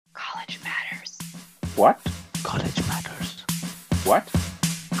What? College matters. What?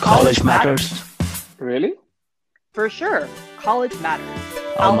 College matters. Really? For sure. College matters.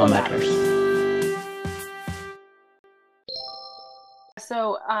 Alma matters.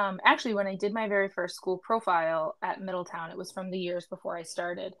 So actually, when I did my very first school profile at Middletown, it was from the years before I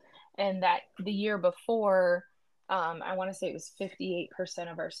started. And that the year before, I want to say it was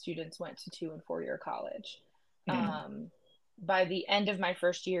 58% of our students went to 2 and 4 year college. By the end of my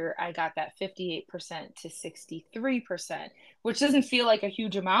first year, I got that 58% to 63%, which doesn't feel like a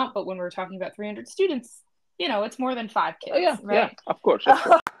huge amount, but when we're talking about 300 students, you know, it's more than 5 kids, Yeah, right? of course. Of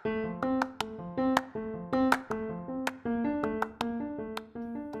course.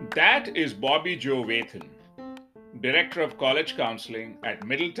 That is Bobbi-Jo Wathen, Director of College Counseling at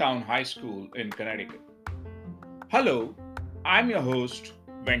Middletown High School in Connecticut. Hello, I'm your host,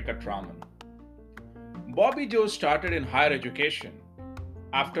 Venkatraman. Bobbi-Jo started in higher education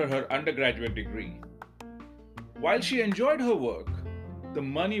after her undergraduate degree. While she enjoyed her work, the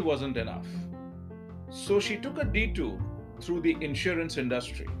money wasn't enough. So she took a detour through the insurance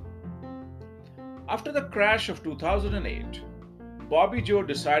industry. After the crash of 2008, Bobbi-Jo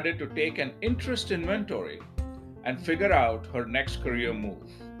decided to take an interest inventory and figure out her next career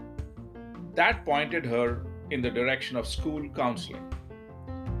move. That pointed her in the direction of school counseling.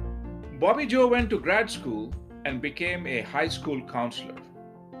 Bobbi-Jo went to grad school and became a high school counselor.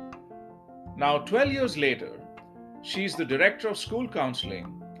 Now, 12 years later, she's the director of school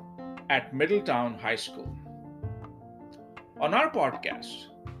counseling at Middletown High School. On our podcast,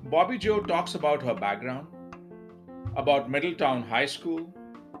 Bobbi-Jo talks about her background, about Middletown High School,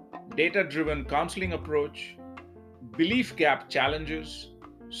 data-driven counseling approach, belief gap challenges,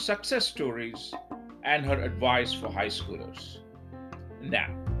 success stories, and her advice for high schoolers. Now,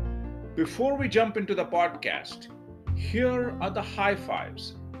 before we jump into the podcast, here are the high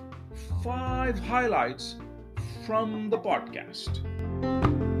fives. 5 highlights from the podcast.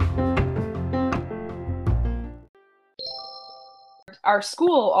 Our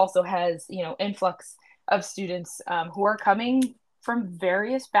school also has, you know, influx of students who are coming from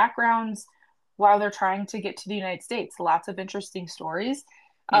various backgrounds while they're trying to get to the United States. Lots of interesting stories,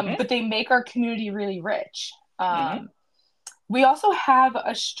 but they make our community really rich. We also have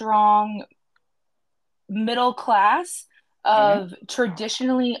a strong middle class of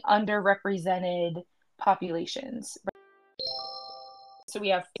traditionally underrepresented populations. So we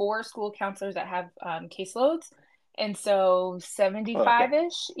have 4 school counselors that have caseloads, and so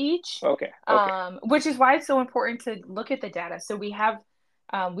 75-ish each. Okay. Which is why it's so important to look at the data. So we have,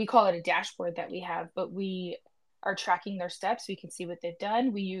 we call it a dashboard that we have, but we are tracking their steps. We can see what they've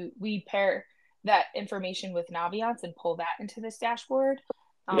done. We pair that information with Naviance and pull that into this dashboard.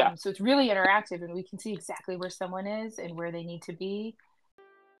 So it's really interactive, and we can see exactly where someone is and where they need to be.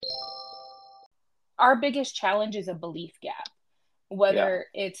 Our biggest challenge is a belief gap, whether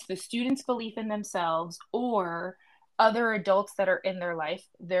it's the student's belief in themselves or other adults that are in their life,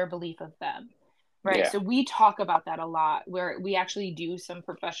 their belief of them, right? So we talk about that a lot, where we actually do some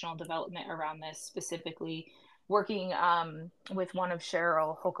professional development around this, specifically working with one of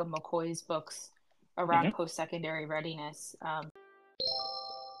Cheryl Holcomb McCoy's books around post-secondary readiness.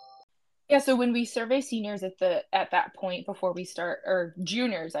 So when we survey seniors at that point before we start, or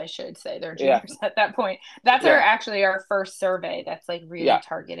juniors, I should say, they're juniors at that point. That's our first survey that's like really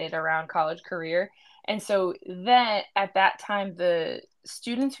targeted around college career. And so then at that time, the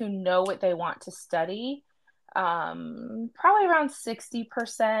students who know what they want to study, probably around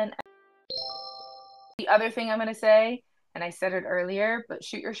 60%. The other thing I'm going to say, and I said it earlier, but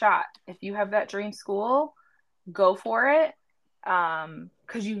shoot your shot. If you have that dream school, go for it.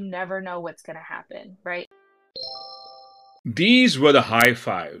 Because you never know what's going to happen, right? These were the high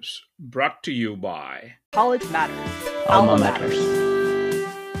fives brought to you by College matters. Alma matters.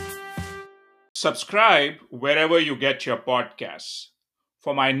 Subscribe wherever you get your podcasts.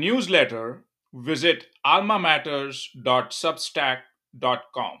 For my newsletter, visit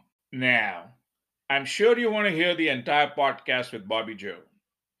almamatters.substack.com. Now, I'm sure you want to hear the entire podcast with Bobbi-Jo.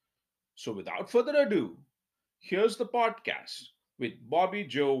 So without further ado, here's the podcast with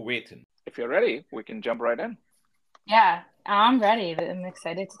Bobbi-Jo Wathen. If you're ready, we can jump right in. Yeah, I'm ready. I'm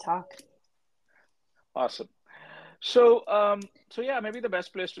excited to talk. Awesome. So, maybe the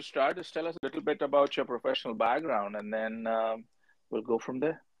best place to start is tell us a little bit about your professional background, and then we'll go from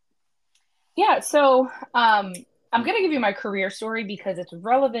there. Yeah, so I'm going to give you my career story because it's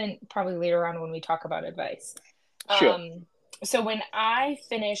relevant probably later on when we talk about advice. Sure. So when I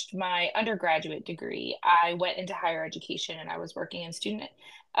finished my undergraduate degree, I went into higher education, and I was working in student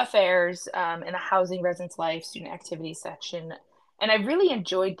affairs in the housing, residence life, student activities section. And I really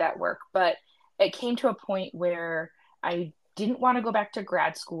enjoyed that work, but it came to a point where I didn't want to go back to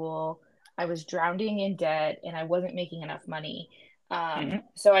grad school. I was drowning in debt and I wasn't making enough money. Hmm.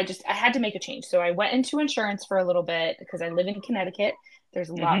 So I had to make a change. So I went into insurance for a little bit because I live in Connecticut. There's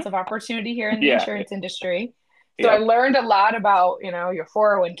Hmm. lots of opportunity here in the Yeah. insurance industry. So I Yep. learned a lot about, your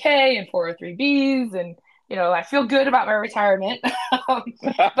 401k and 403bs, and I feel good about my retirement. um,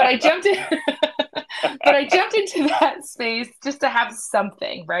 but I jumped in but I jumped into that space just to have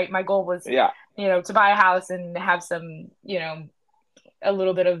something, right? My goal was, Yeah. to buy a house and have some, a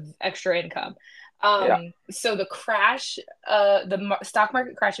little bit of extra income. Yeah. So the stock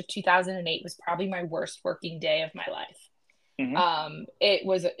market crash of 2008 was probably my worst working day of my life. Hmm.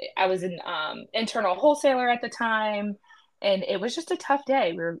 I was an internal wholesaler at the time, and it was just a tough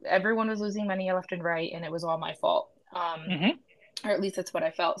day. Everyone was losing money left and right, and it was all my fault. Hmm. Or at least that's what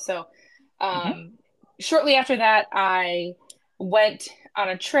I felt. So, Hmm. um, shortly after that, I went on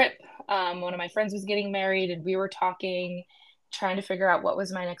a trip. One of my friends was getting married, and we were talking, trying to figure out what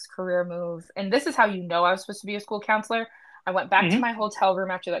was my next career move. And this is how you know I was supposed to be a school counselor. I went back to Hmm. my hotel room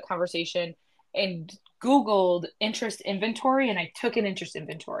after that conversation and Googled interest inventory, and I took an interest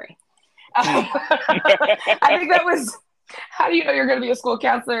inventory. Hmm. I think that was, how do you know you're going to be a school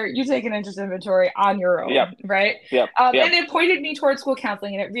counselor? You take an interest inventory on your Yep. own, right? Yep. And Yep. it pointed me towards school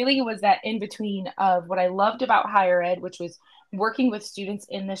counseling. And it really was that in between of what I loved about higher ed, which was working with students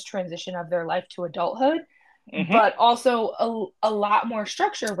in this transition of their life to adulthood, Hmm. but also a lot more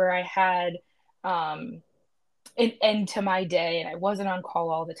structure where I had um, an end to my day and I wasn't on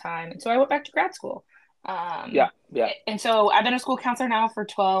call all the time. And so I went back to grad school. Yeah. Um, Yeah. and so I've been a school counselor now for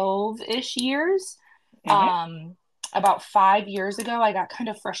 12-ish years. Hmm. Um, about 5 years ago, I got kind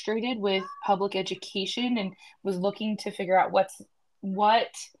of frustrated with public education and was looking to figure out what,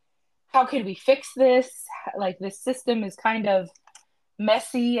 how can we fix this? Like, this system is kind of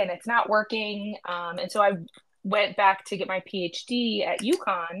messy and it's not working. And so I went back to get my PhD at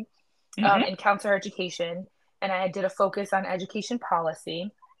UConn Hmm. in counselor education, and I did a focus on education policy.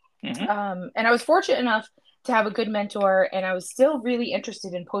 Hmm. And I was fortunate enough to have a good mentor, and I was still really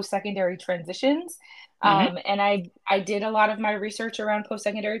interested in post-secondary transitions. Hmm. And I did a lot of my research around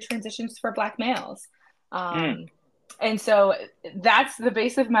post-secondary transitions for Black males. Hmm. Um, and so that's the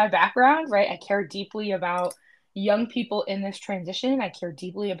base of my background, right? I care deeply about young people in this transition. I care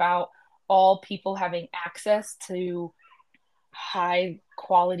deeply about all people having access to high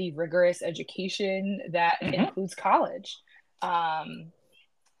quality, rigorous education that Hmm. includes college. Um,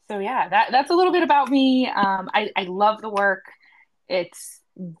 so yeah, that's a little bit about me. I love the work. It's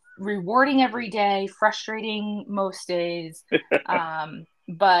rewarding every day, frustrating most days.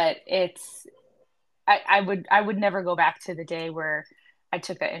 But I would never go back to the day where I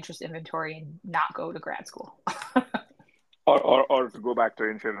took that interest inventory and not go to grad school. Or to go back to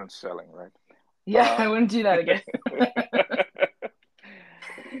insurance selling, right? Yeah, Uh, I wouldn't do that again.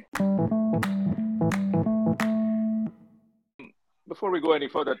 Before we go any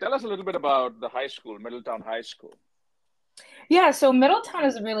further, tell us a little bit about the high school, Middletown High School. Yeah, so Middletown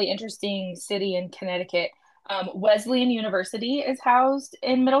is a really interesting city in Connecticut. Wesleyan University is housed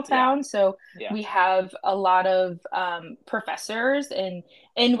in Yeah. Middletown, so Yeah. we have a lot of professors, and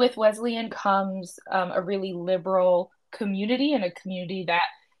with Wesleyan comes a really liberal community and a community that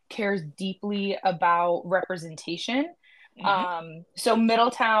cares deeply about representation. Hmm. So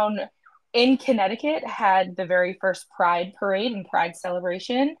Middletown in Connecticut had the very first Pride parade and Pride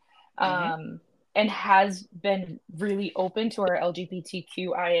celebration. Hmm. Um, and has been really open to our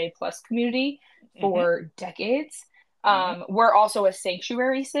LGBTQIA plus community Hmm. for decades. Hmm. We're also a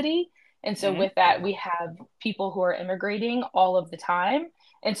sanctuary city. And so Hmm. with that, we have people who are immigrating all of the time.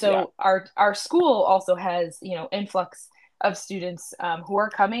 And Yeah. so our school also has, influx of students who are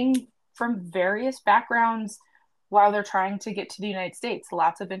coming from various backgrounds while they're trying to get to the United States.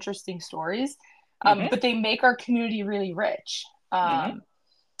 Lots of interesting stories, Hmm. but they make our community really rich. Hmm.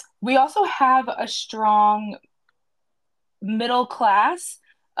 We also have a strong middle class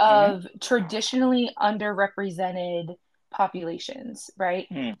Hmm. of traditionally underrepresented populations, right?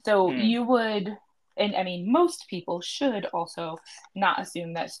 Hmm. So Hmm. you would, and I mean, most people should also not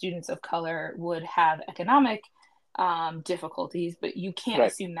assume that students of color would have economic difficulties, but you can't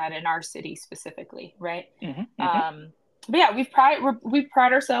Right. assume that in our city specifically, right? Hmm. Hmm. Um, but yeah, we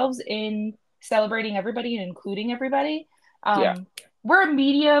pride ourselves in celebrating everybody and including everybody. Yeah. Um, we're a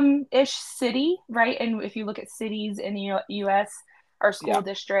medium-ish city, right? And if you look at cities in the U.S., our Yeah. school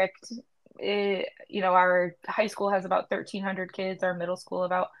district, our high school has about 1,300 kids, our middle school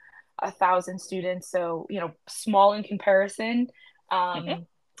about 1,000 students. So, small in comparison. Hmm.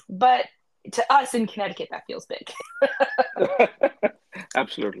 But to us in Connecticut, that feels big.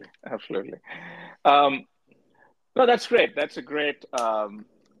 Absolutely. Absolutely. Um, no, that's great. That's a great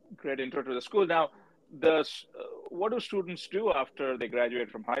intro to the school. Now, what do students do after they graduate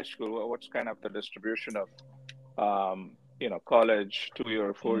from high school? What's kind of the distribution of college, 2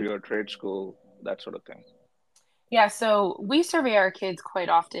 year, Mhm. 4 year trade school, that sort of thing? Yeah, so we survey our kids quite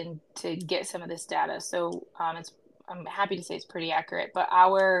often to get some of this data. So I'm happy to say it's pretty accurate, but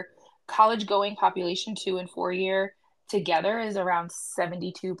our college going population 2 and 4 year together is around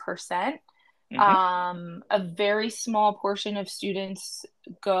 72%. Hmm. A very small portion of students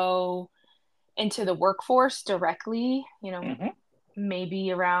go into the workforce directly, Hmm.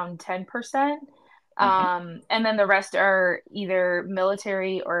 maybe around 10%. Hmm. And then the rest are either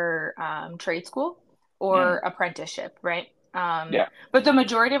military or trade school or Mm. apprenticeship, right? Um, Yeah. but the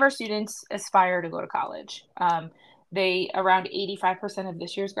majority of our students aspire to go to college. They around 85% of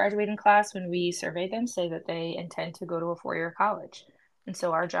this year's graduating class, when we survey them, say that they intend to go to a 4 year college. And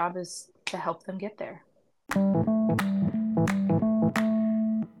so our job is to help them get there.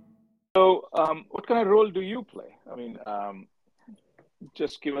 So, what kind of role do you play? I mean,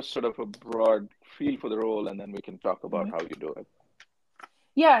 just give us sort of a broad feel for the role, and then we can talk about Mhm. how you do it.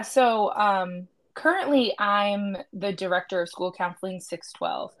 Yeah, so currently I'm the director of school counseling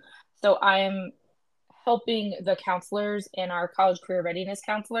 612. So I'm helping the counselors and our college career readiness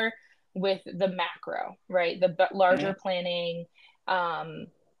counselor with the macro, right? Hmm. Larger planning, um,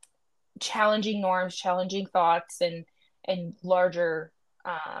 challenging norms, challenging thoughts, and larger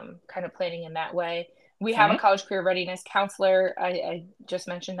kind of planning in that way. We have a Hmm. college career readiness counselor. I just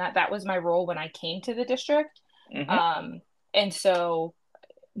mentioned that. That was my role when I came to the district. Hmm. Um, and so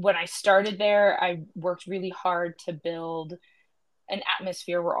when I started there, I worked really hard to build an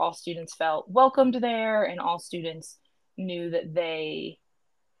atmosphere where all students felt welcomed there and all students knew that they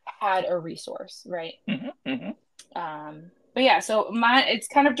had a resource, right? Hmm. Hmm. But yeah, so it's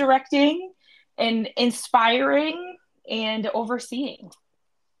kind of directing and inspiring and overseeing.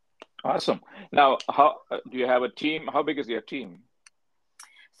 Awesome. Now, how do you have a team? How big is your team?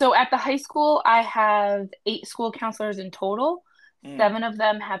 So at the high school, I have 8 school counselors in total. Mm. 7 of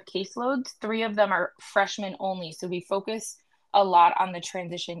them have caseloads. 3 of them are freshmen only. So we focus a lot on the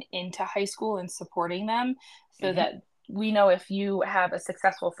transition into high school and supporting them so Hmm. that we know if you have a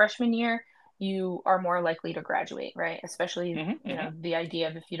successful freshman year, you are more likely to graduate, right? Especially, Hmm. Hmm. the idea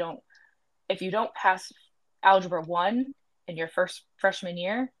of if you don't pass algebra 1 in your first freshman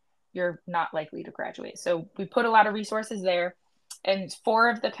year, you're not likely to graduate. So we put a lot of resources there, and 4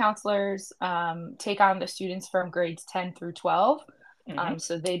 of the counselors take on the students from grades 10 through 12. Hmm.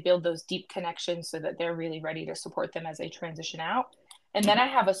 So they build those deep connections so that they're really ready to support them as they transition out. And then Hmm. I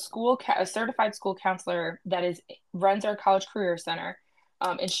have a certified school counselor that is runs our college career center,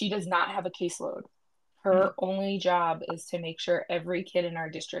 and she does not have a caseload. Hmm. Her only job is to make sure every kid in our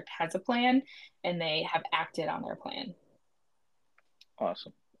district has a plan and they have acted on their plan.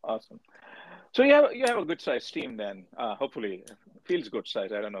 Awesome. Awesome. So you have a good sized team then. Hopefully, it feels good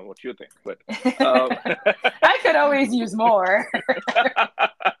size. I don't know what you think, but um, I could always use more.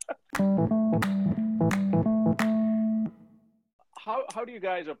 how do you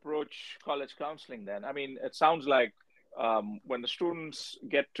guys approach college counseling then? I mean, it sounds like when the students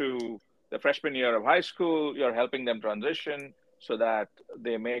get to the freshman year of high school, you're helping them transition so that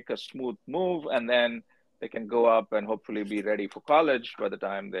they make a smooth move and then they can go up and hopefully be ready for college by the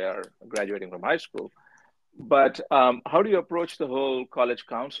time they are graduating from high school. But how do you approach the whole college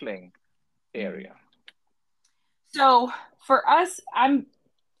counseling area? So for us,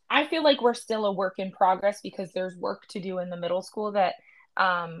 I feel like we're still a work in progress because there's work to do in the middle school that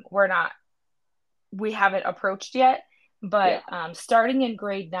we haven't approached yet. But Yeah. starting in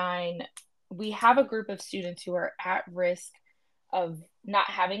grade 9, we have a group of students who are at risk of not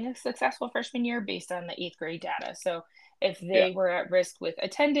having a successful freshman year based on the eighth grade data. So if Yeah. they were at risk with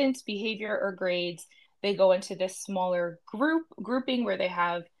attendance, behavior, or grades, they go into this smaller grouping where they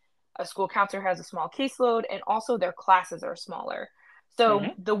have a school counselor has a small caseload and also their classes are smaller. So Hmm.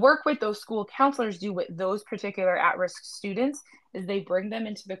 the work with those school counselors do with those particular at-risk students is they bring them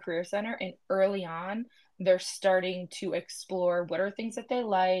into the career center and early on they're starting to explore what are things that they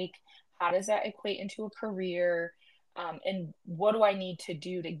like, how does that equate into a career, and what do I need to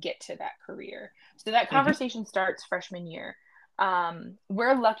do to get to that career? So that Hmm. conversation starts freshman year.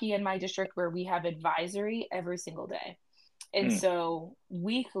 We're lucky in my district where we have advisory every single day. And Mm. so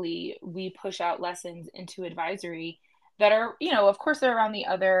weekly, we push out lessons into advisory that are, of course, they're around the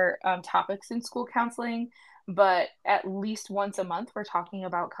other topics in school counseling, but at least once a month, we're talking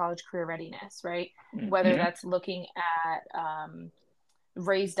about college career readiness, right? Whether Hmm. that's looking at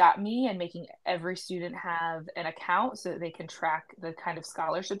raise.me and making every student have an account so that they can track the kind of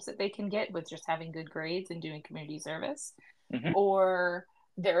scholarships that they can get with just having good grades and doing community service. Mm-hmm. Or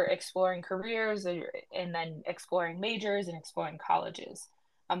they're exploring careers and then exploring majors and exploring colleges.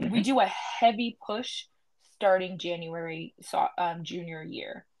 We Mm-hmm. do a heavy push starting January, junior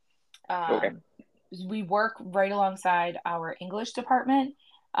year. Okay. We work right alongside our English department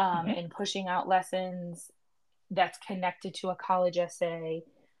Mm-hmm. in pushing out lessons that's connected to a college essay,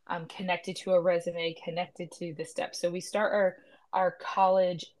 connected to a resume, connected to the steps. So we start our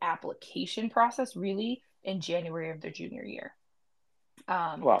college application process really in January of their junior year.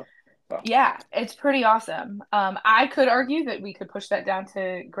 Um, Wow. Wow. yeah, it's pretty awesome. I could argue that we could push that down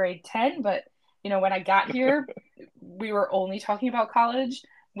to grade 10, but when I got here, we were only talking about college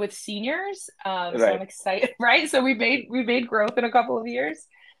with seniors. So I'm Right. excited, right? So we made growth in a couple of years.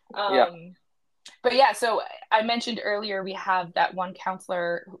 Yeah. But yeah, so I mentioned earlier we have that one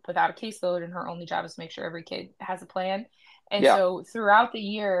counselor without a caseload, and her only job is to make sure every kid has a plan. And Yeah. so throughout the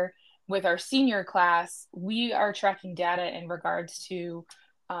year with our senior class, we are tracking data in regards to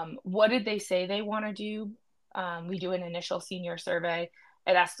what did they say they want to do. We do an initial senior survey.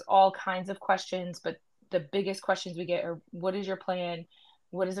 It asks all kinds of questions, but the biggest questions we get are what is your plan?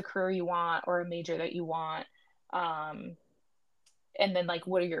 What is a career you want or a major that you want? And then like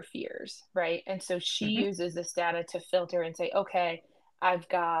what are your fears, right? And so she Mm-hmm. uses this data to filter and say, okay, I've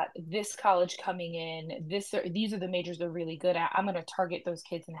got this college coming in, these are the majors they're really good at, I'm going to target those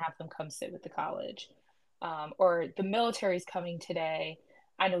kids and have them come sit with the college. Or the military is coming today,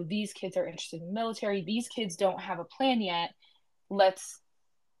 I know these kids are interested in military, these kids don't have a plan yet, let's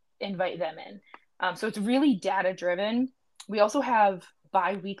invite them in. So it's really data driven. We also have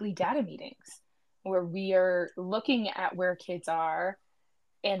bi-weekly data meetings where we are looking at where kids are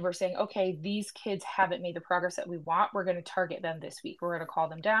and we're saying, okay, these kids haven't made the progress that we want. We're going to target them this week. We're going to call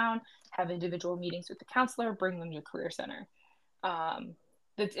them down, have individual meetings with the counselor, bring them to a career center.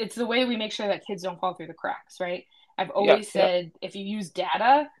 It's the way we make sure that kids don't fall through the cracks, right? I've Yeah. always Yeah. said if you use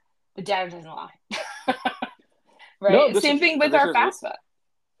data, the data doesn't lie. No, Right? Same thing with this our is FAFSA.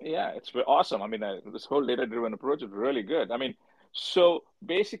 yeah, it's awesome. I mean, this whole data-driven approach is really good. I mean, so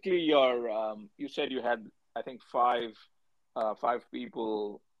basically, you said you had, I think, five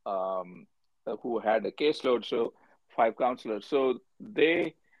people who had a caseload, so five counselors. So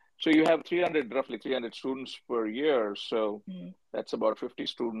you have roughly 300 students per year. So Mhm. that's about 50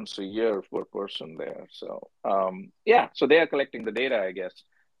 students a year per person there. So yeah, so they are collecting the data, I guess.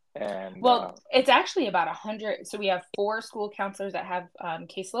 And Well, it's actually about 100. So we have 4 school counselors that have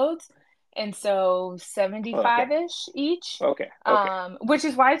caseloads, and so okay, 75-ish each, okay, okay, which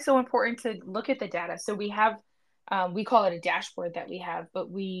is why it's so important to look at the data. So we have, we call it a dashboard that we have, but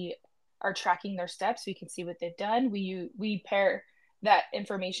we are tracking their steps. We can see what they've done. We pair that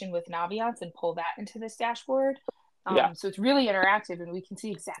information with Naviance and pull that into this dashboard. yeah. So it's really interactive, and we can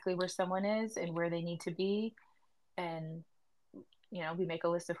see exactly where someone is and where they need to be, and we make a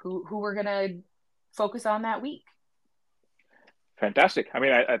list of who we're gonna focus on that week. Fantastic. I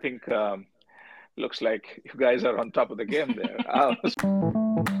mean, I think looks like you guys are on top of the game there.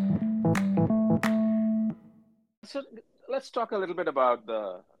 So let's talk a little bit about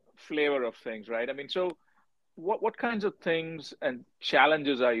the flavor of things, right? I mean, so what kinds of things and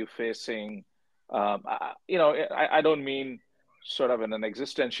challenges are you facing? I don't mean sort of in an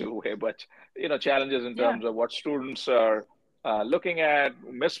existential way, but challenges in Yeah. terms of what students are looking at,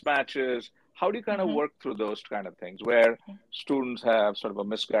 mismatches. How do you kind of Mm-hmm. work through those kind of things where students have sort of a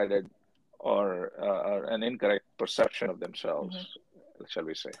misguided or an incorrect perception of themselves, Mm-hmm. shall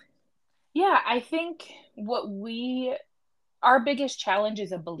we say? Yeah, I think our biggest challenge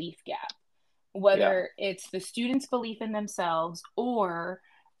is a belief gap, Yeah, whether it's the student's belief in themselves or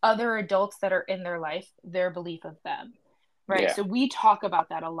other adults that are in their life, their belief of them. Right. yeah. So we talk about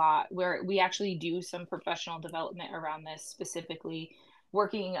that a lot, where we actually do some professional development around this, specifically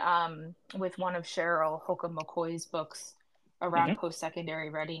working with one of Cheryl Holcomb McCoy's books around Hmm. post-secondary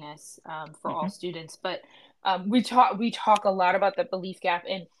readiness for all Hmm. students. But we talk a lot about the belief gap,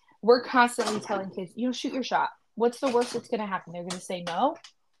 and we're constantly telling kids, shoot your shot. What's the worst that's going to happen? They're going to say no.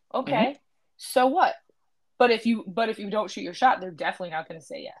 Hmm. Okay, so what? But if you don't shoot your shot, they're definitely not going to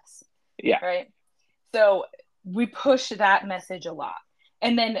say yes, Yeah, right? So we push that message a lot.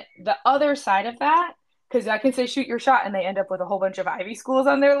 And then the other side of that, because I can say shoot your shot and they end up with a whole bunch of Ivy schools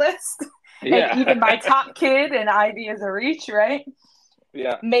on their list. And yeah, even my top kid and Ivy is a reach, right?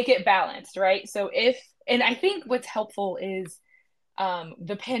 yeah. Make it balanced, right? And I think what's helpful is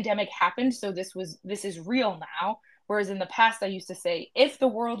the pandemic happened, so this is real now. Whereas in the past, I used to say, if the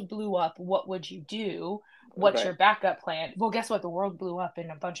world blew up, what would you do? what's your Right. backup plan? Well, guess what? The world blew up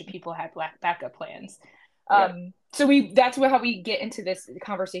and a bunch of people had backup plans. Right. So that's how we get into this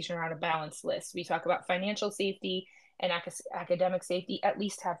conversation around a balanced list. We talk about financial safety and academic safety. At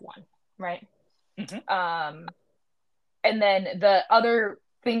least have one, right? Mm-hmm. And then the other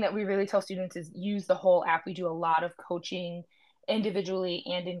thing that we really tell students is use the whole app. We do a lot of coaching individually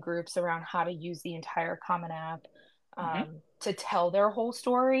and in groups around how to use the entire Common App Mm-hmm. to tell their whole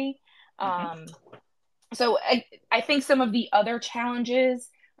story. Mm-hmm. So I think some of the other challenges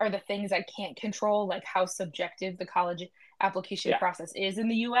are the things I can't control, like how subjective the college application Yeah. process is in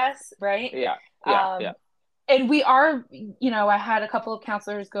the US, right? Yeah. Yeah. Yeah. Um, and we are, I had a couple of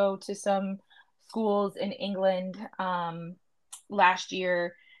counselors go to some schools in England last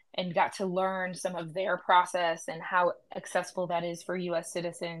year and got to learn some of their process and how accessible that is for US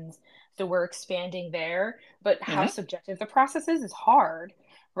citizens. So we're expanding there, but how Mm-hmm. subjective the process is hard,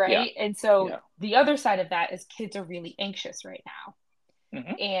 Yeah. right? And so Yeah. the other side of that is kids are really anxious right now.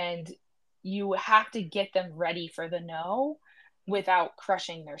 Mm-hmm. And you have to get them ready for the no without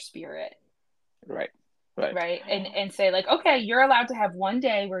crushing their spirit. Right. Right. Right. And say, like, okay, you're allowed to have one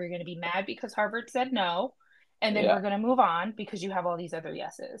day where you're going to be mad because Harvard said no, and then Yeah. we're going to move on because you have all these other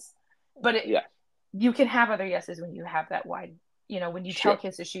yeses. But Yeah. you can have other yeses when you have that wide, when you tell Sure.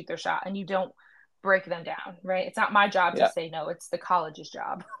 kids to shoot their shot and you don't break them down, right? It's not my job to Yeah. say no, it's the college's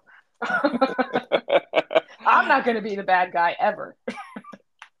job. I'm not going to be the bad guy ever.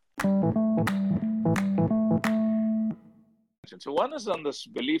 So one is on this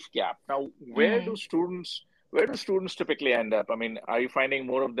belief gap. Now, Mm. where do students typically end up? I mean, are you finding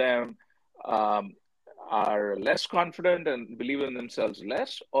more of them are less confident and believe in themselves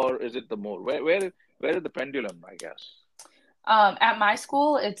less, or is it the more? Where is the pendulum, I guess? At my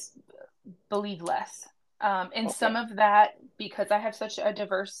school, it's believe less. And Okay. some of that, because I have such a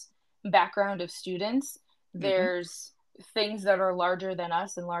diverse background of students, Mm-hmm. there's things that are larger than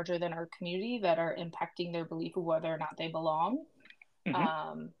us and larger than our community that are impacting their belief of whether or not they belong.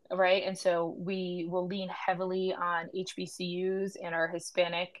 Mm-hmm. Right. And so we will lean heavily on HBCUs and our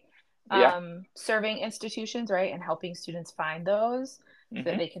Hispanic Yeah. serving institutions, right, and helping students find those so that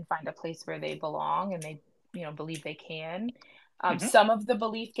Mm-hmm. they can find a place where they belong and they, believe they can. Mm-hmm. Some of the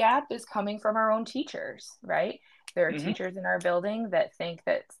belief gap is coming from our own teachers, right? There are Mm-hmm. teachers in our building that think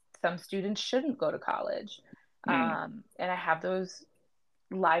that some students shouldn't go to college. Mm. And I have those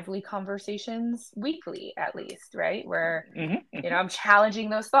lively conversations weekly, at least, right? Where, Mm-hmm. Mm-hmm. I'm challenging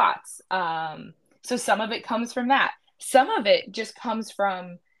those thoughts. So some of it comes from that. Some of it just comes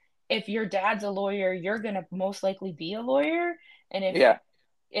from if your dad's a lawyer, you're going to most likely be a lawyer. And Yeah.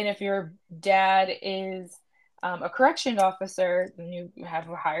 if your dad is a corrections officer, then you have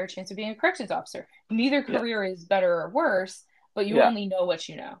a higher chance of being a corrections officer. Neither Yeah. career is better or worse, but you Yeah. only know what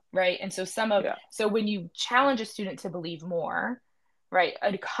you know, right? And so Yeah. so when you challenge a student to believe more, right?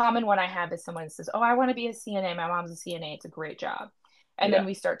 A common one I have is someone says, "Oh, I want to be a CNA. My mom's a CNA. It's a great job." And then Yeah.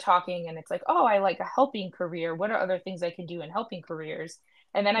 we start talking, and it's like, "Oh, I like a helping career. What are other things I can do in helping careers?"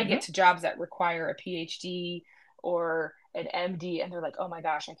 And then I Mm-hmm. get to jobs that require a PhD or an MD, and they're like, "Oh my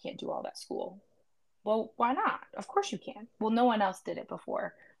gosh, I can't do all that school." Well, why not? Of course you can. Well, no one else did it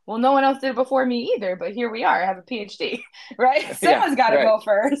before. Well, no one else did it before me either, but here we are. I have a PhD, right? Yeah. Someone's got to Right. go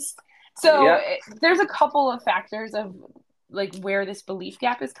first. So Yeah. there's a couple of factors of like where this belief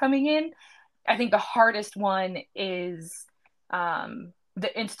gap is coming in. I think the hardest one is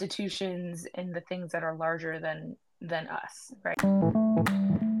the institutions and the things that are larger than us, right?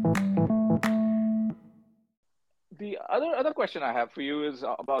 The other question I have for you is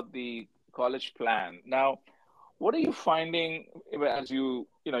about the college plan. Now, what are you finding as you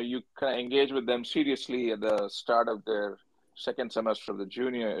kind of engage with them seriously at the start of their second semester of the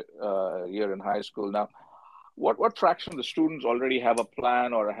junior year in high school? Now, what fraction of the students already have a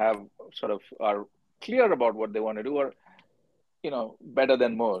plan or have sort of are clear about what they want to do, or better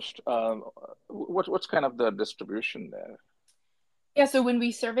than most? What's kind of the distribution there? Yeah, so when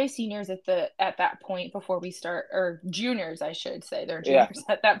we survey seniors at that point before we start, or juniors, I should say, they're Yeah, juniors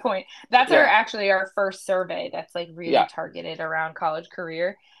at that point. That's yeah, actually our first survey that's like really yeah. targeted around college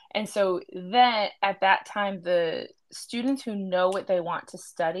career. And so then at that time, the students who know what they want to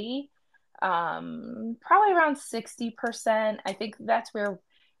study, probably around 60%. I think that's where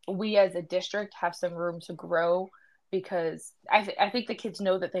we as a district have some room to grow because I think the kids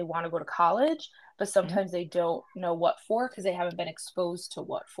know that they want to go to college, but Mhm. sometimes they don't know what for because they haven't been exposed to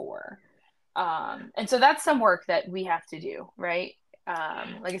what for. And so that's some work that we have to do, right?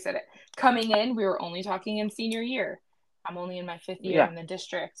 Like I said, coming in, we were only talking in senior year. I'm only in my fifth year Yeah, in the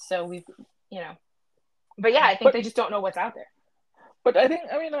district. So but yeah, I think but they just don't know what's out there. But I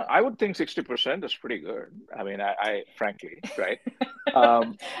mean, I would think 60% is pretty good. I mean, I frankly, right?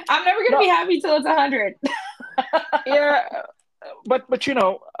 Um, I'm never gonna no, be happy till it's 100. yeah, but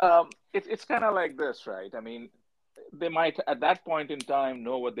it's kind of like this, right? I mean, they might at that point in time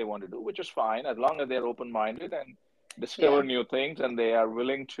know what they want to do, which is fine as long as they're open-minded and discover Yeah. new things and they are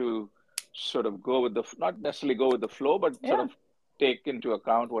willing to sort of go with the not necessarily go with the flow, but sort Yeah. of take into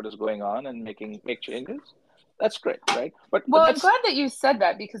account what is going on and make changes. That's great, right? But Well, I'm that's glad that you said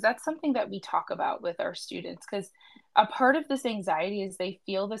that because that's something that we talk about with our students. Because a part of this anxiety is they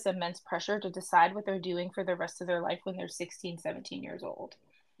feel this immense pressure to decide what they're doing for the rest of their life when they're 16, 17 years old.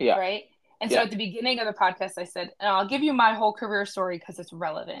 yeah, Right. And so yeah, at the beginning of the podcast, I said, and I'll give you my whole career story because it's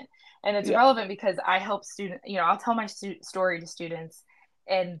relevant. And it's yeah. relevant because I help students, I'll tell my story to students.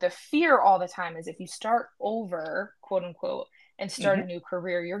 And the fear all the time is if you start over, quote unquote, and start Hmm. a new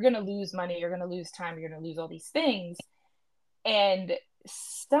career, you're going to lose money, you're going to lose time, you're going to lose all these things. And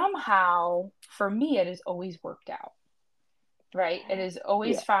somehow, for me, it has always worked out, right? It has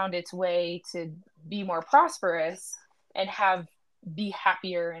always Yeah. found its way to be more prosperous and be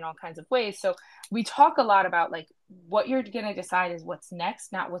happier in all kinds of ways. So we talk a lot about like what you're going to decide is what's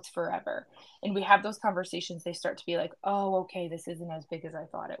next, not what's forever. And we have those conversations, they start to be like, oh, okay, this isn't as big as I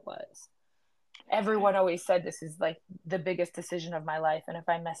thought it was. Everyone always said this is like the biggest decision of my life. And if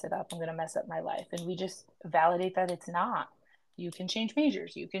I mess it up, I'm going to mess up my life. And we just validate that it's not. You can change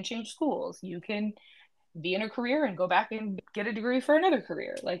majors, you can change schools, you can be in a career and go back and get a degree for another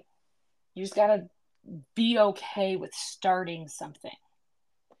career. Like, you just got to be okay with starting something.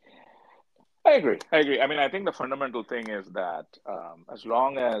 I agree. I agree. I mean, I think the fundamental thing is that as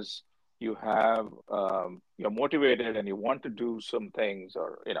long as you're motivated and you want to do some things,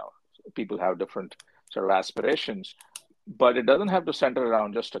 or people have different sort of aspirations, but it doesn't have to center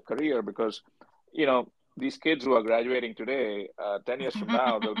around just a career because, these kids who are graduating today, 10 years from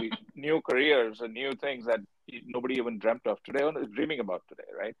now, there'll be new careers and new things that nobody even dreamt of today or is dreaming about today,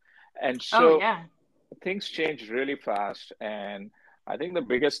 right? And Oh, so yeah. things change really fast, and I think the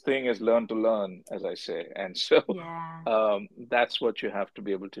biggest thing is learn to learn, as I say. And so Yeah. that's what you have to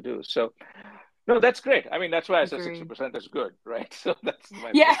be able to do. So no, that's great. I mean, that's why I said Agreed. 60% is good, right? So that's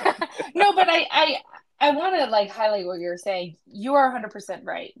my Yeah. point. No, but I want to like highlight what you're saying. You are 100%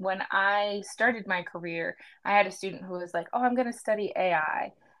 right. When I started my career, I had a student who was like, "Oh, I'm going to study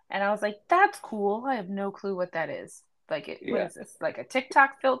AI." And I was like, "That's cool. I have no clue what that is." Like what Yeah, is this? Like a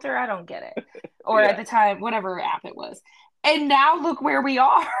TikTok filter? I don't get it. Or at yeah, the time, whatever app it was. And now look where we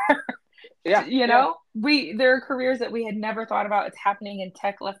are. yeah, yeah. There are careers that we had never thought about. It's happening in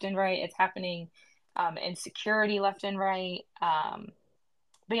tech left and right. It's happening in security left and right.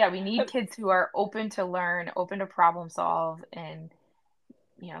 But yeah, we need And kids who are open to learn, open to problem solve, and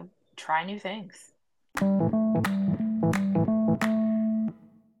try new things.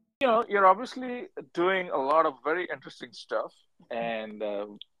 you're obviously doing a lot of very interesting stuff, and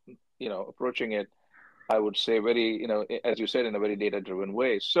approaching it, I would say, very, as you said, in a very data-driven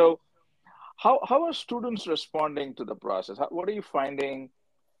way. So, how are students responding to the process? What are you finding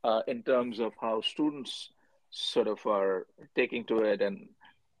in terms of how students sort of are taking to it, and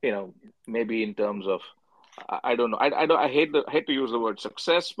maybe in terms of I don't know, I hate to use the word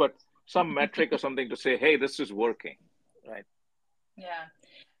success, but some metric or something to say, hey, this is working, right? Yeah.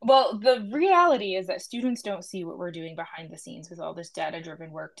 Well, the reality is that students don't see what we're doing behind the scenes with all this data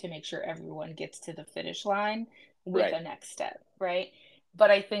driven work to make sure everyone gets to the finish line with Right. a next step, right? But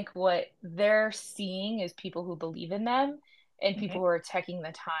I think what they're seeing is people who believe in them and people Hmm. who are taking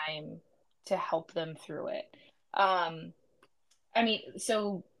the time to help them through it. Um, I mean,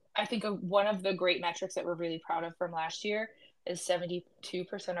 so I think one of the great metrics that we're really proud of from last year is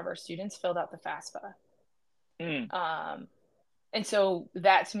 72% of our students filled out the FAFSA. Mm, Um, and so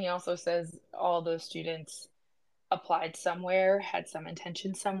that to me also says all those students applied somewhere, had some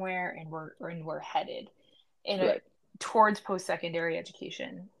intention somewhere, and were headed in a right. towards post-secondary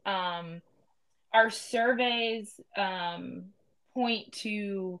education. Our surveys point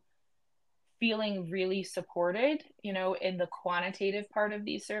to feeling really supported. In the quantitative part of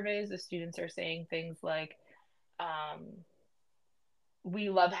these surveys, the students are saying things like, um, we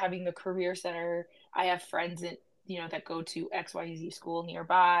love having the career center. I have friends that go to XYZ school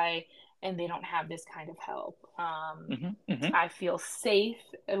nearby and they don't have this kind of help. Hmm. Hmm. I feel safe.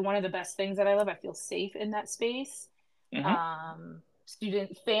 And one of the best things that I love, I feel safe in that space. Hmm.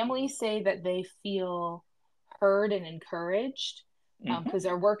 Student families say that they feel heard and encouraged Hmm. because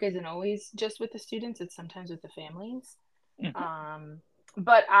our work isn't always just with the students, it's sometimes with the families. Hmm. Um,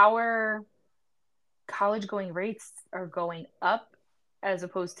 but our college going rates are going up as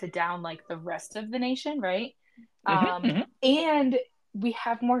opposed to down like the rest of the nation, right? And we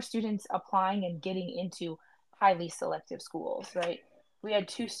have more students applying and getting into highly selective schools, right? We had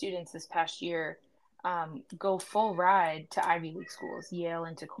 2 students this past year go full ride to Ivy League schools, Yale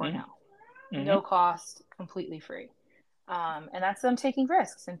and to Cornell. No cost, completely free. And that's them taking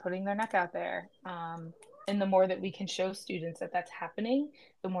risks and putting their neck out there. And the more that we can show students that that's happening,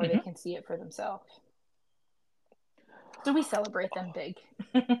 the more they can see it for themselves. So we celebrate them big.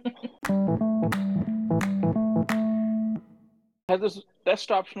 Has this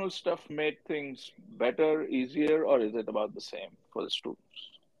test optional stuff made things better, easier, or is it about the same for the students?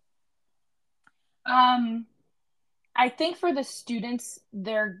 I think for the students,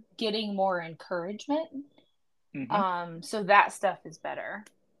 they're getting more encouragement. So that stuff is better.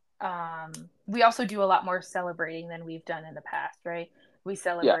 We also do a lot more celebrating than we've done in the past, right? We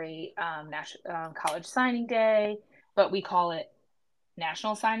celebrate College Signing Day, but we call it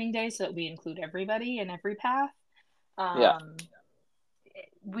National Signing Day so that we include everybody in every path. Yeah.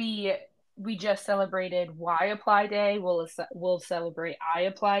 We just celebrated Y Apply Day. We'll celebrate I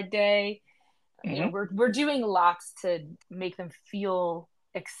Applied Day. You know, we're doing lots to make them feel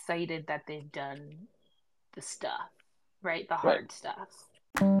excited that they've done the stuff, right? The hard stuff.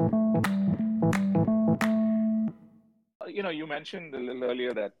 You mentioned a little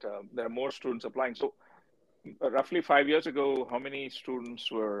earlier that there are more students applying. So roughly 5 years ago, how many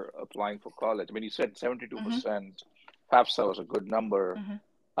students were applying for college? I mean, you said 72%. FAFSA was a good number.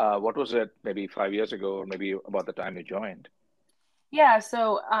 What was it maybe 5 years ago, or maybe about the time you joined? Yeah,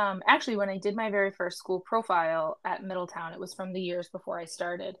 so actually, when I did my very first school profile at Middletown, it was from the years before I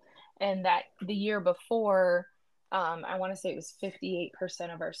started. And that the year before, I want to say it was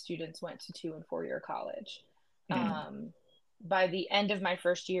 58% of our students went to 2- and 4-year college. By the end of my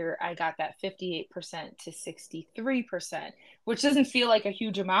first year, I got that 58% to 63%, which doesn't feel like a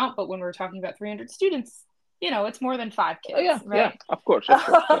huge amount, but when we're talking about 300 students, it's more than 5 kids, right? Yeah, of course.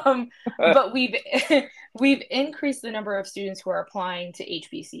 But we've increased the number of students who are applying to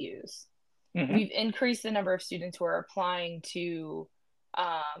HBCUs. We've increased the number of students who are applying to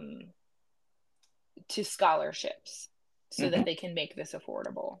scholarships so that they can make this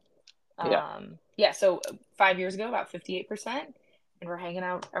affordable. So 5 years ago, about 58%, and we're hanging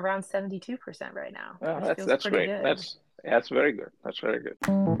out around 72% right now. That's great. Good. That's very good. That's very good.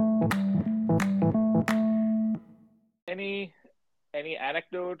 Any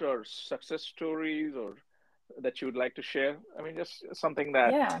anecdote or success stories or that you would like to share? I mean, just something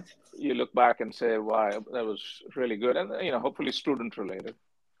that you look back and say, "Wow, that was really good," and hopefully student related.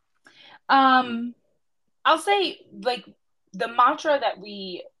 I'll say, like, the mantra that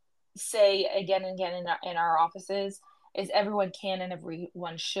we say again and again in our offices is everyone can and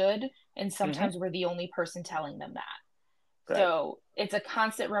everyone should, and sometimes we're the only person telling them that. So it's a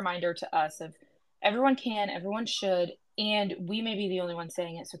constant reminder to us of everyone can, everyone should, and we may be the only one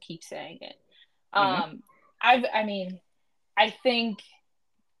saying it, so keep saying it. I think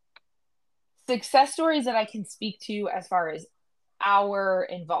success stories that I can speak to as far as our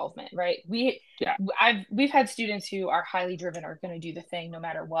involvement, right? We've had students who are highly driven, are going to do the thing no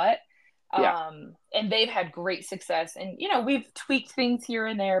matter what. And they've had great success, and we've tweaked things here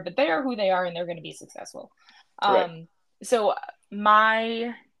and there, but they are who they are and they're going to be successful. So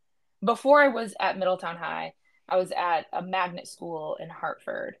before I was at Middletown High, I was at a magnet school in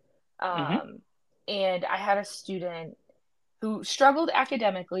Hartford. And I had a student who struggled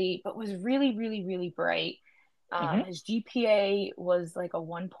academically, but was really, really, really bright. His GPA was like a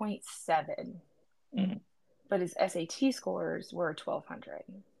 1.7, but his SAT scores were 1,200.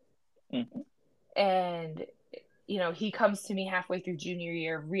 And, he comes to me halfway through junior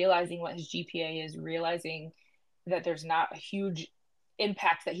year, realizing what his GPA is, realizing that there's not a huge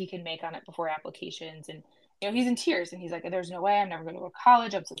impact that he can make on it before applications. And, he's in tears and he's like, there's no way, I'm never going to go to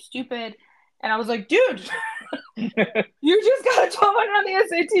college. I'm so stupid. And I was like, dude, you just got a 1,200 on the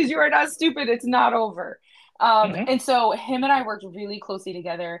SATs. You are not stupid. It's not over. And so him and I worked really closely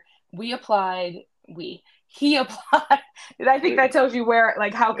together. He applied. And I think that tells you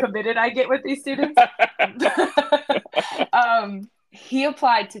how committed I get with these students. He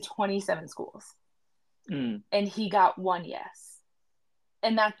applied to 27 schools and he got 1 yes.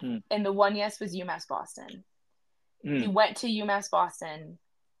 And and the 1 yes was UMass Boston. He went to UMass Boston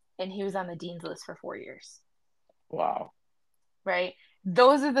and he was on the dean's list for 4 years. Wow. Right?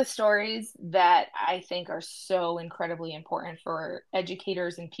 Those are the stories that I think are so incredibly important for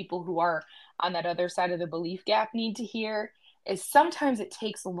educators and people who are on that other side of the belief gap need to hear. Is sometimes it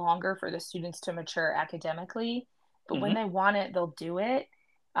takes longer for the students to mature academically, but when they want it, they'll do it.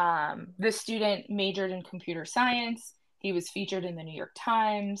 The student majored in computer science. He was featured in the New York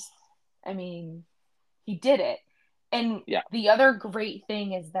Times. I mean, he did it. And Yeah. the other great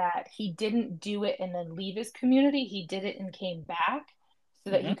thing is that he didn't do it and then leave his community. He did it and came back so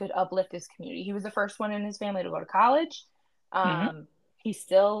that he Mm-hmm. could uplift his community. He was the first one in his family to go to college. Mm-hmm. He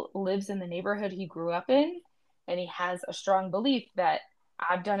still lives in the neighborhood he grew up in, and he has a strong belief that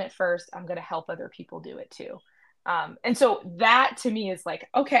I've done it first. I'm going to help other people do it too. And so that to me is like,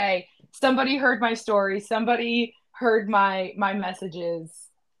 okay, somebody heard my story. Somebody heard my messages.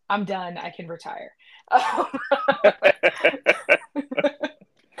 I'm done. I can retire. But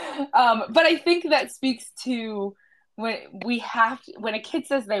I think that speaks to when a kid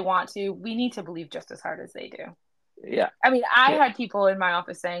says they want to, we need to believe just as hard as they do. Yeah. I mean, I Yeah. had people in my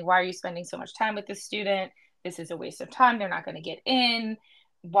office saying, why are you spending so much time with this student? This is a waste of time. They're not going to get in.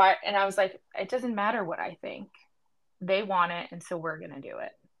 Why? And I was like, it doesn't matter what I think. They want it, and so we're going to do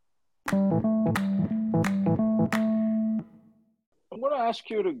it. I'm going to ask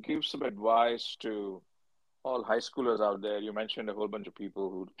you to give some advice to all high schoolers out there. You mentioned a whole bunch of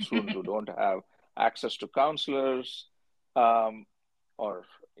students who don't have access to counselors, um, or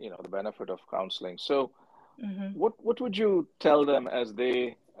the benefit of counseling. So, Mm-hmm. what would you tell them as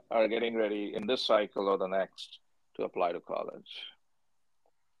they are getting ready in this cycle or the next to apply to college?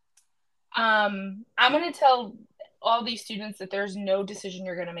 I'm going to tell all these students that there's no decision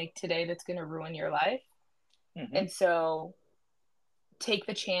you're going to make today that's going to ruin your life. Mm-hmm. And so take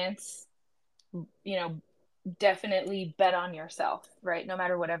the chance, definitely bet on yourself, right? No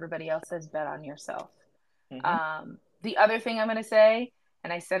matter what everybody else says, bet on yourself. Mm-hmm. The other thing I'm going to say,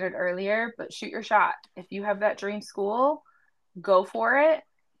 and I said it earlier, but shoot your shot. If you have that dream school, go for it.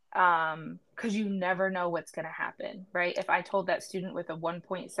 Because you never know what's going to happen, right? If I told that student with a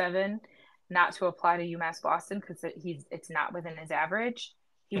 1.7 not to apply to UMass Boston because it's not within his average,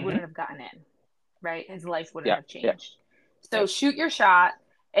 he Mm-hmm. wouldn't have gotten in, right? His life wouldn't Yeah. have Yeah. changed. So shoot your shot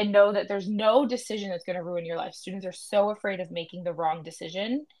and know that there's no decision that's going to ruin your life. Students are so afraid of making the wrong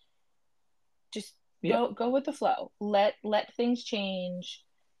decision. Just Yeah. go with the flow. Let things change,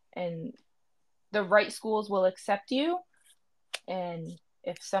 and the right schools will accept you. And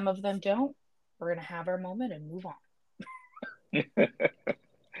if some of them don't, we're going to have our moment and move on.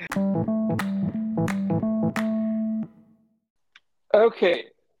 Okay.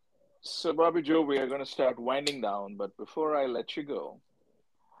 So, Bobbi-Jo, we are going to start winding down, but before I let you go,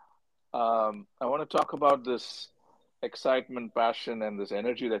 I want to talk about this excitement, passion, and this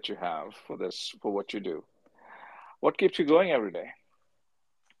energy that you have for what you do. What keeps you going every day?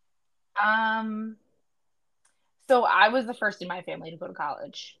 So I was the first in my family to go to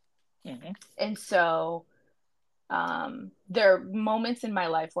college. Mm-hmm. And so there are moments in my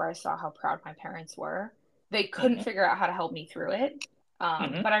life where I saw how proud my parents were. They couldn't Mm-hmm. figure out how to help me through it.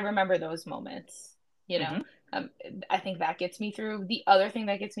 Mm-hmm. But I remember those moments, I think that gets me through. The other thing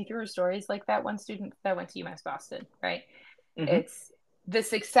that gets me through are stories like that one student that went to UMass Boston, right? Mm-hmm. It's the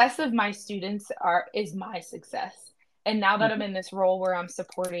success of my students is my success. And now that I'm in this role where I'm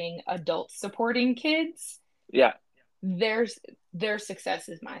supporting adults supporting kids, Yeah. their success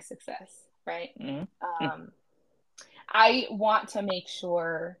is my success, right? Mm-hmm. I want to make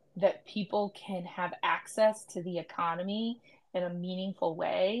sure that people can have access to the economy in a meaningful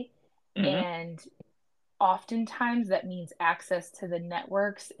way. Mm-hmm. And oftentimes that means access to the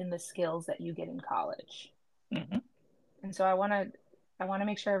networks and the skills that you get in college. Mm-hmm. And so I want to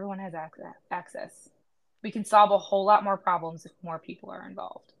make sure everyone has access. We can solve a whole lot more problems if more people are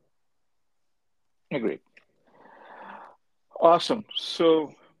involved. Agreed. Awesome.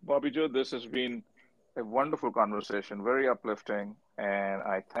 So, Bobbi-Jo, this has been a wonderful conversation, very uplifting, and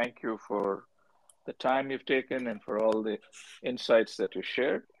I thank you for the time you've taken and for all the insights that you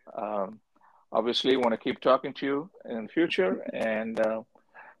shared. Obviously, want to keep talking to you in the future, and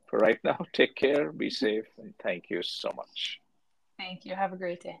for right now, take care, be safe, and thank you so much. Thank you. Have a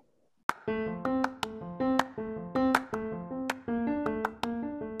great day.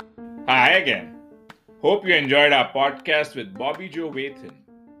 Hi again. Hope you enjoyed our podcast with Bobbi-Jo Wathen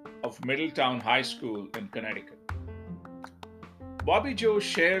of Middletown High School in Connecticut. Bobbi-Jo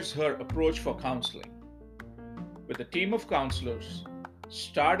shares her approach for counseling. With a team of counselors,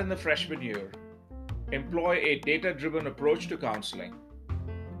 start in the freshman year, employ a data-driven approach to counseling,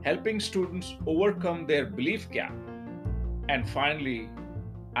 helping students overcome their belief gap, and finally,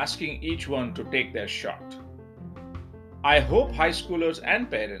 asking each one to take their shot. I hope high schoolers and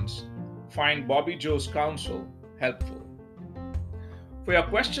parents find Bobbi-Jo's counsel helpful. For your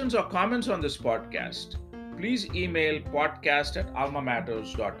questions or comments on this podcast, please email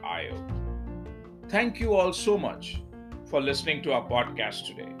podcast@almamatters.io. Thank you all so much for listening to our podcast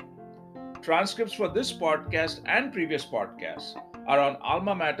today. Transcripts for this podcast and previous podcasts are on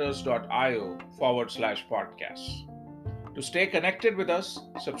almamatters.io/podcasts. To stay connected with us,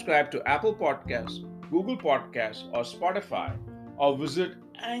 subscribe to Apple Podcasts, Google Podcasts, or Spotify, or visit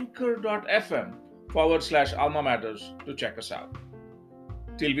anchor.fm/alma matters to check us out.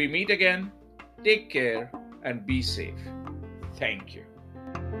 Till we meet again, take care and be safe. Thank you.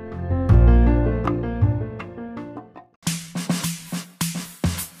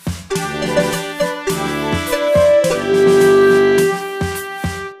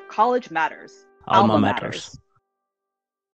 College matters. Alma matters.